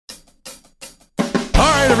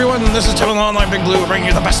everyone, this is Tim on Online Big Blue, bringing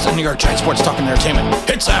you the best in New York Giants sports talk and entertainment.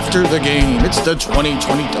 It's after the game. It's the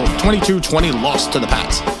 22-20 loss to the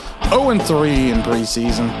Pats. 0-3 in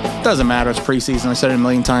preseason. Doesn't matter, it's preseason. I said it a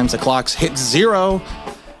million times. The clocks hit zero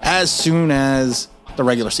as soon as the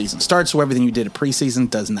regular season starts, so everything you did at preseason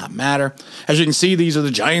does not matter. As you can see, these are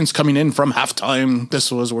the Giants coming in from halftime. This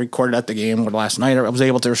was recorded at the game last night. I was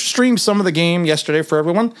able to stream some of the game yesterday for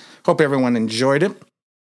everyone. Hope everyone enjoyed it.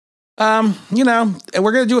 We're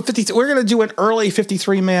gonna do an early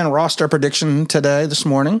 53-man roster prediction this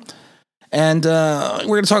morning, and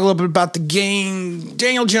we're gonna talk a little bit about the game.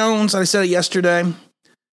 Daniel Jones, I said it yesterday.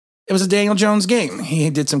 It was a Daniel Jones game. He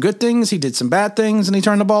did some good things, he did some bad things, and he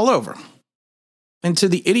turned the ball over. And to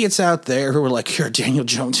the idiots out there who were like, "You're a Daniel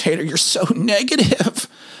Jones hater. You're so negative."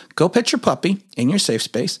 Go pet your puppy in your safe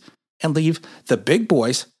space and leave the big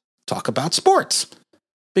boys talk about sports.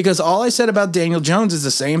 Because all I said about Daniel Jones is the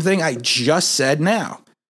same thing I just said now.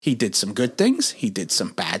 He did some good things, he did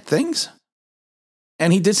some bad things,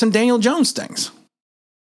 and he did some Daniel Jones things.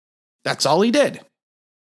 That's all he did.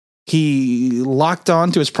 He locked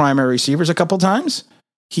on to his primary receivers a couple times.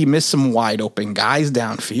 He missed some wide open guys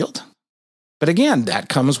downfield. But again, that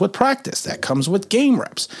comes with practice. That comes with game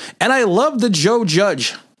reps. And I love the Joe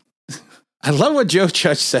Judge. I love what Joe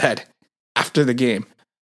Judge said after the game.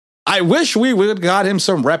 I wish we would have got him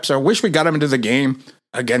some reps, or wish we got him into the game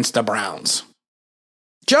against the Browns.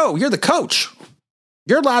 Joe, you're the coach.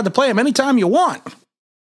 You're allowed to play him anytime you want.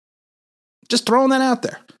 Just throwing that out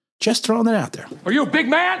there. Are you a big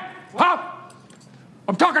man? Huh?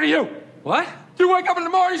 I'm talking to you. What? You wake up in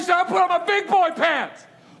the morning, you say, I put on my big boy pants.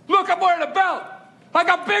 Look, I'm wearing a belt. I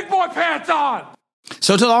got big boy pants on.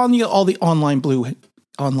 So to all the online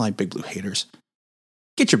Big Blue haters,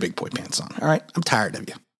 get your big boy pants on, all right? I'm tired of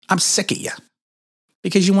you. I'm sick of you.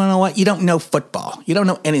 Because you want to know what? You don't know football. You don't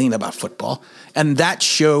know anything about football. And that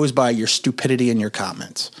shows by your stupidity in your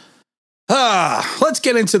comments. Let's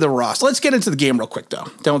get into the roster. Let's get into the game real quick, though.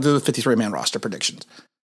 Then we'll do the 53-man roster predictions.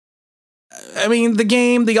 I mean,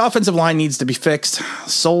 the offensive line needs to be fixed.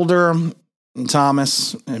 Solder and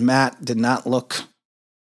Thomas and Matt did not look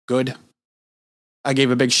good. I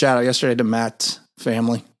gave a big shout out yesterday to Matt's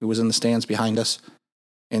family, who was in the stands behind us,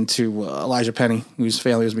 and to Elijah Penny, whose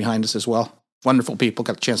family was behind us as well. Wonderful people.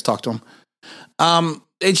 Got a chance to talk to them.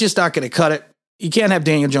 It's just not going to cut it. You can't have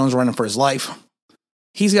Daniel Jones running for his life.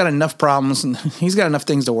 He's got enough problems, and he's got enough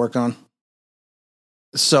things to work on.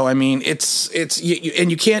 So, I mean,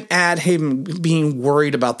 you can't add him being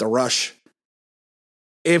worried about the rush.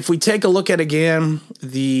 If we take a look at, again,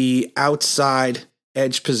 the outside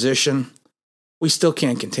edge position, we still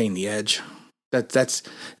can't contain the edge. That's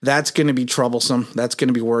going to be troublesome. That's going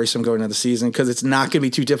to be worrisome going into the season, because it's not going to be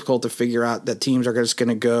too difficult to figure out that teams are just going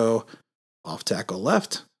to go off tackle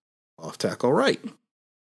left, off tackle right,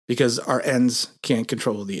 because our ends can't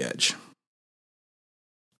control the edge.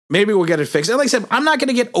 Maybe we'll get it fixed. And like I said, I'm not going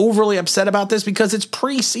to get overly upset about this because it's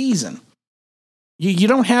preseason. You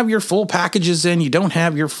don't have your full packages in. You don't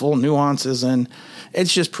have your full nuances in.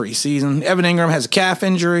 It's just preseason. Evan Ingram has a calf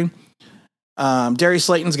injury. Darius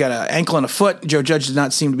Slayton's got an ankle and a foot. Joe Judge does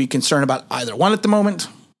not seem to be concerned about either one at the moment.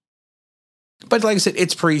 But like I said,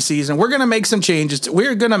 it's preseason. We're going to make some changes.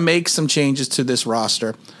 We're going to make some changes to this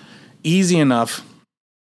roster. Easy enough,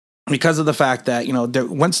 because of the fact that,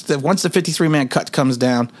 once the 53-man cut comes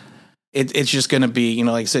down, it's just going to be,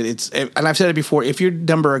 like I said, and I've said it before, if you're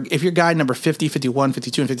guy number 50, 51,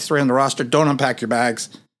 52, and 53 on the roster, don't unpack your bags,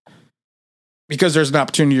 because there's an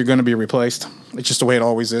opportunity you're going to be replaced. It's just the way it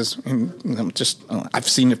always is. And I've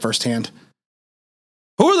seen it firsthand.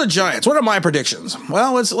 Who are the Giants? What are my predictions?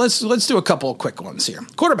 Well, let's do a couple of quick ones here.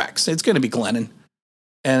 Quarterbacks, it's going to be Glennon,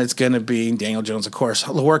 and it's going to be Daniel Jones, of course.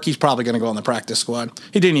 Lewerke's probably going to go on the practice squad.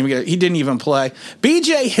 He didn't even play.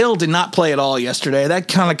 BJ Hill did not play at all yesterday. That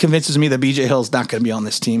kind of convinces me that BJ Hill is not going to be on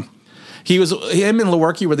this team. Him and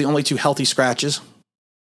Lewerke were the only two healthy scratches.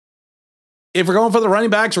 If we're going for the running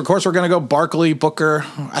backs, of course, we're going to go Barkley, Booker.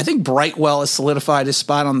 I think Brightwell has solidified his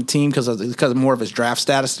spot on the team because of more of his draft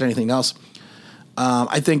status than anything else.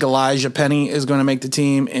 I think Elijah Penny is going to make the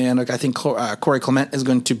team, and I think Corey Clement is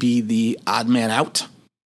going to be the odd man out.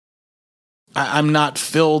 I'm not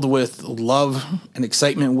filled with love and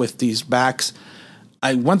excitement with these backs.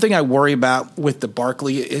 One thing I worry about with the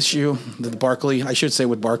Barkley issue, with Barkley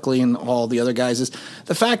and all the other guys, is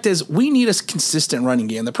the fact is we need a consistent running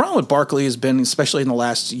game. The problem with Barkley has been, especially in the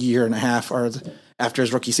last year and a half or after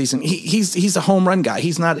his rookie season, he's a home run guy.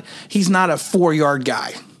 He's not a 4-yard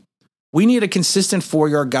guy. We need a consistent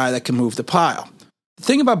 4-yard guy that can move the pile.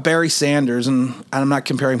 thing about Barry Sanders, and I'm not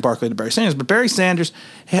comparing Barkley to Barry Sanders, but Barry Sanders,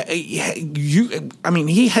 he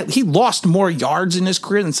lost more yards in his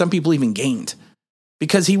career than some people even gained,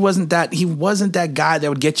 because he wasn't that guy that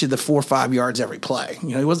would get you the 4 or 5 yards every play.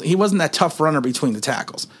 He wasn't that tough runner between the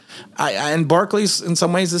tackles. And Barkley's in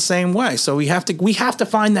some ways the same way. So we have to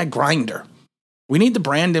find that grinder. We need the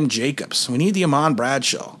Brandon Jacobs. We need the Amon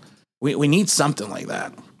Bradshaw. We need something like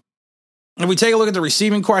that. If we take a look at the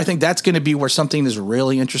receiving core, I think that's going to be where something is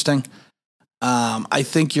really interesting. I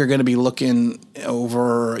think you're going to be looking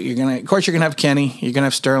over. Of course, you're going to have Kenny. You're going to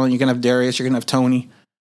have Sterling. You're going to have Darius. You're going to have Tony.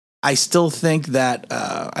 I still think that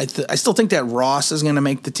Ross is going to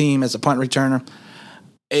make the team as a punt returner.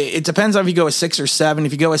 It depends on if you go a 6 or 7.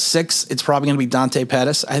 If you go a 6, it's probably going to be Dante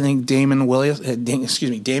Pettis. I think Damon Willis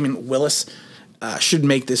should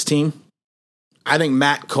make this team. I think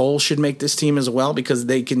Matt Cole should make this team as well, because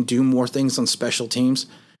they can do more things on special teams.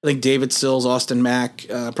 I think David Sills, Austin Mack,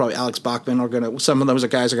 probably Alex Bachman some of those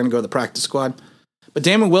guys are going to go to the practice squad. But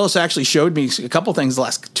Damon Willis actually showed me a couple things the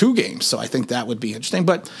last 2 games, so I think that would be interesting.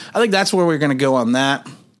 But I think that's where we're going to go on that.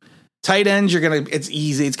 Tight ends, it's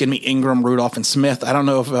easy. It's going to be Ingram, Rudolph, and Smith. I don't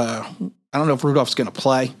know if Rudolph's going to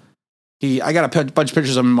play. I got a bunch of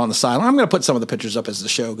pictures of him on the sideline. I'm going to put some of the pictures up as the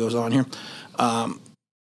show goes on here. I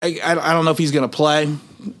don't know if he's going to play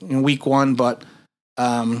in week 1, but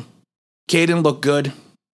Caden looked good.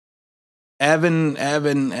 Evan.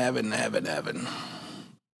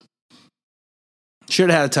 Should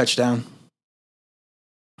have had a touchdown.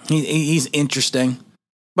 He's interesting,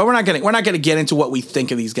 but we're not going to get into what we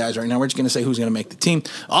think of these guys right now. We're just going to say who's going to make the team.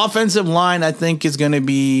 Offensive line, I think, is going to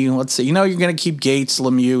be, let's see. You're going to keep Gates,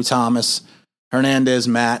 Lemieux, Thomas, Hernandez,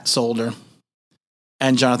 Matt, Solder,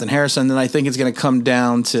 and Jonathan Harrison. Then I think it's going to come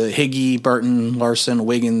down to Higgy, Burton, Larson,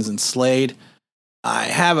 Wiggins, and Slade. I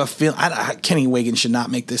have a feeling Kenny Wiggins should not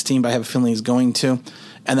make this team, but I have a feeling he's going to.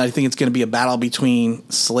 And I think it's going to be a battle between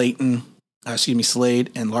Slade and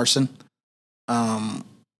Larson.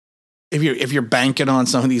 If you're banking on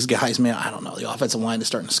some of these guys, man, I don't know. The offensive line is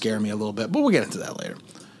starting to scare me a little bit, but we'll get into that later.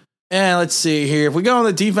 And let's see here. If we go on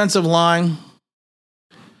the defensive line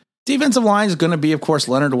is going to be, of course,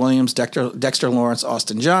 Leonard Williams, Dexter Lawrence,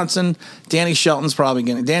 Austin Johnson. Danny Shelton's definitely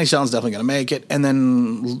going to make it. And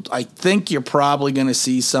then I think you're probably going to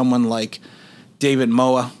see someone like David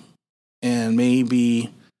Moa, and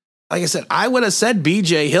maybe, like I said, I would have said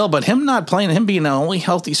BJ Hill, but him not playing, him being the only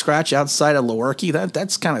healthy scratch outside of Lewerke,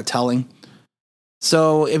 that's kind of telling.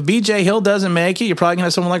 So if BJ Hill doesn't make it, you're probably going to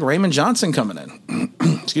have someone like Raymond Johnson coming in.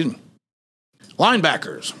 Excuse me.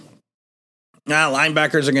 Linebackers. Now,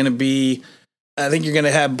 linebackers are going to be, I think you're going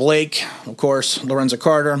to have Blake, of course, Lorenzo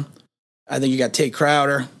Carter. I think you got Tate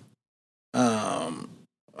Crowder.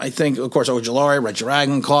 I think, of course, Ojulari, Reggie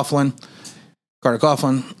Ragland, Carter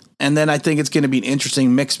Coughlin. And then I think it's going to be an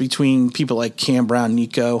interesting mix between people like Cam Brown,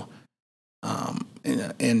 Nico,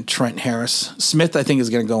 and Trent Harris. Smith, I think,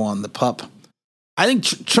 is going to go on the pup. I think,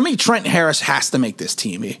 to me, Trent Harris has to make this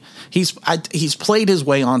team. He's played his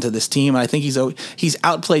way onto this team. I think he's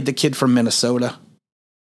outplayed the kid from Minnesota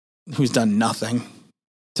who's done nothing.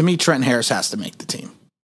 To me, Trent Harris has to make the team.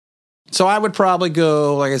 So I would probably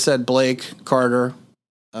go, like I said, Blake, Carter,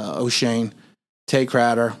 O'Shane, Tate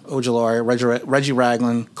Crowder, Ojulari, Reggie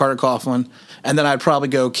Ragland, Carter Coughlin, and then I'd probably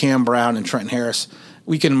go Cam Brown and Trent Harris.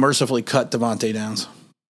 We can mercifully cut Devontae Downs.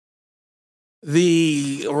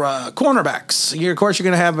 The cornerbacks. Of course, you're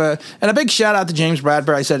going to have a big shout out to James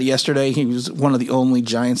Bradbury. I said it yesterday. He was one of the only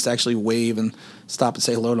Giants to actually wave and stop and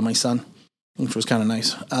say hello to my son, which was kind of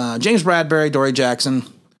nice. James Bradbury, Dory Jackson.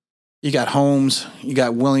 You got Holmes. You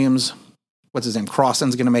got Williams. What's his name?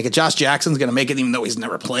 Crossan's going to make it. Josh Jackson's going to make it, even though he's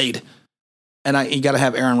never played. And you got to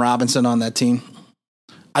have Aaron Robinson on that team.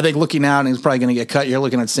 I think looking out, and he's probably going to get cut. You're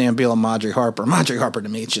looking at Sam Beal and Madre Harper. Madre Harper to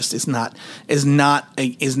me, is not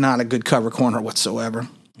a good cover corner whatsoever.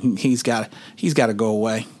 He's got to go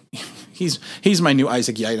away. He's my new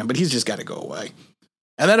Isaac Yiadom, but he's just got to go away.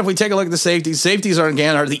 And then if we take a look at the safeties are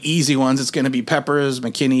the easy ones. It's going to be Peppers,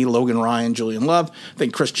 McKinney, Logan Ryan, Julian Love. I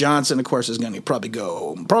think Chris Johnson, of course, is going to probably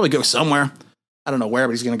go somewhere. I don't know where,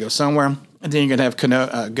 but he's going to go somewhere. And then you're going to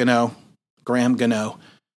have Graham Gano,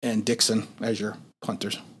 and Dixon as your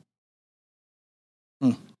punters.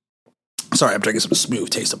 Sorry, I'm drinking some smooth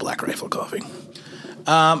taste of Black Rifle coffee.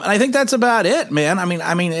 And I think that's about it, man.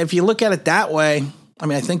 I mean, if you look at it that way,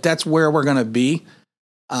 I think that's where we're going to be.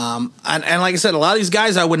 And like I said, a lot of these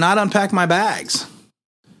guys, I would not unpack my bags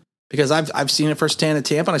because I've seen it firsthand at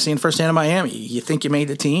Tampa and I've seen it firsthand in Miami. You think you made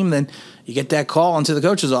the team, then you get that call into the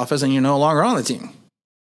coach's office and you're no longer on the team.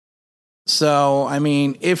 So, I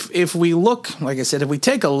mean, if we look, like I said, if we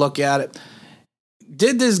take a look at it,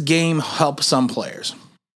 did this game help some players?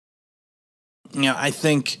 I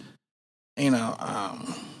think, I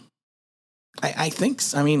think,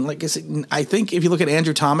 like I said, I think if you look at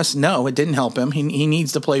Andrew Thomas, no, it didn't help him. He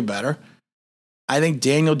needs to play better. I think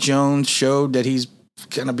Daniel Jones showed that he's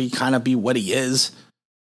going to be what he is.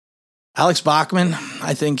 Alex Bachman,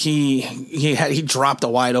 I think he dropped a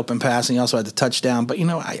wide open pass and he also had the touchdown. But,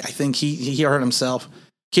 I think he hurt himself.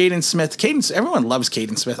 Caden Smith, everyone loves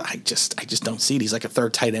Caden Smith. I just don't see it. He's like a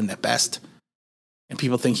third tight end at best. And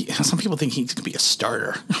some people think he could be a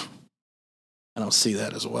starter. I don't see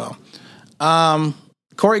that as well.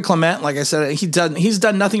 Corey Clement, like I said, he's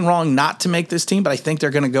done nothing wrong not to make this team, but I think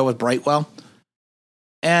they're going to go with Brightwell.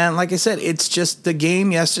 And like I said, it's just the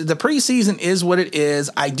game yesterday. The preseason is what it is.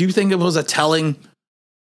 I do think it was a telling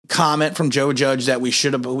comment from Joe Judge that we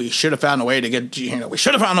should have found a way to get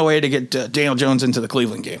Daniel Jones into the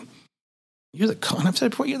Cleveland game. I've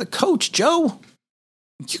said before, you're the coach, Joe.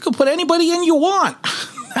 You can put anybody in you want.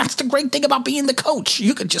 That's the great thing about being the coach.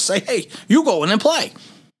 You could just say, "Hey, you go in and play."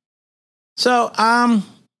 So, I'm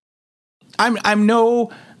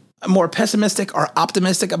no more pessimistic or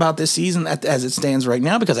optimistic about this season as it stands right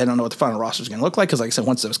now because I don't know what the final roster is going to look like. Because, like I said,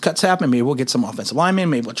 once those cuts happen, maybe we'll get some offensive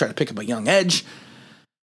linemen. Maybe we'll try to pick up a young edge.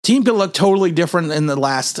 Team could look totally different in the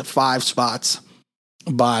last 5 spots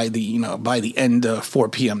by the end of 4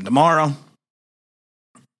 p.m. tomorrow.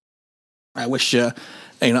 I wish,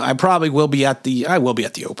 I probably will be at the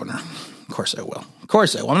opener. Of course I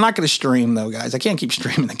will. I'm not going to stream though, guys. I can't keep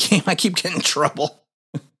streaming the game. I keep getting in trouble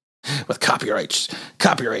with copyright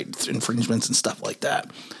infringements and stuff like that.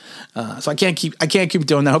 So I can't keep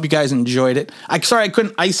doing that. I hope you guys enjoyed it. Sorry I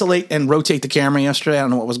couldn't isolate and rotate the camera yesterday. I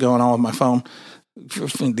don't know what was going on with my phone.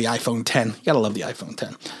 The iPhone 10. You gotta love the iPhone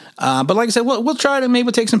 10. But like I said, we'll try to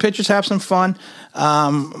maybe take some pictures, have some fun.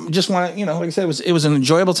 Just want to, like I said, it was an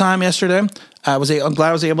enjoyable time yesterday. I'm glad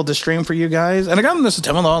I was able to stream for you guys. And again, this is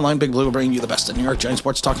Tim on the Online Big Blue, bringing you the best of New York Giant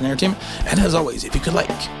sports talk and entertainment. And as always, if you could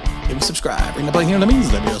maybe subscribe, ring the bell here, that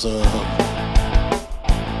means that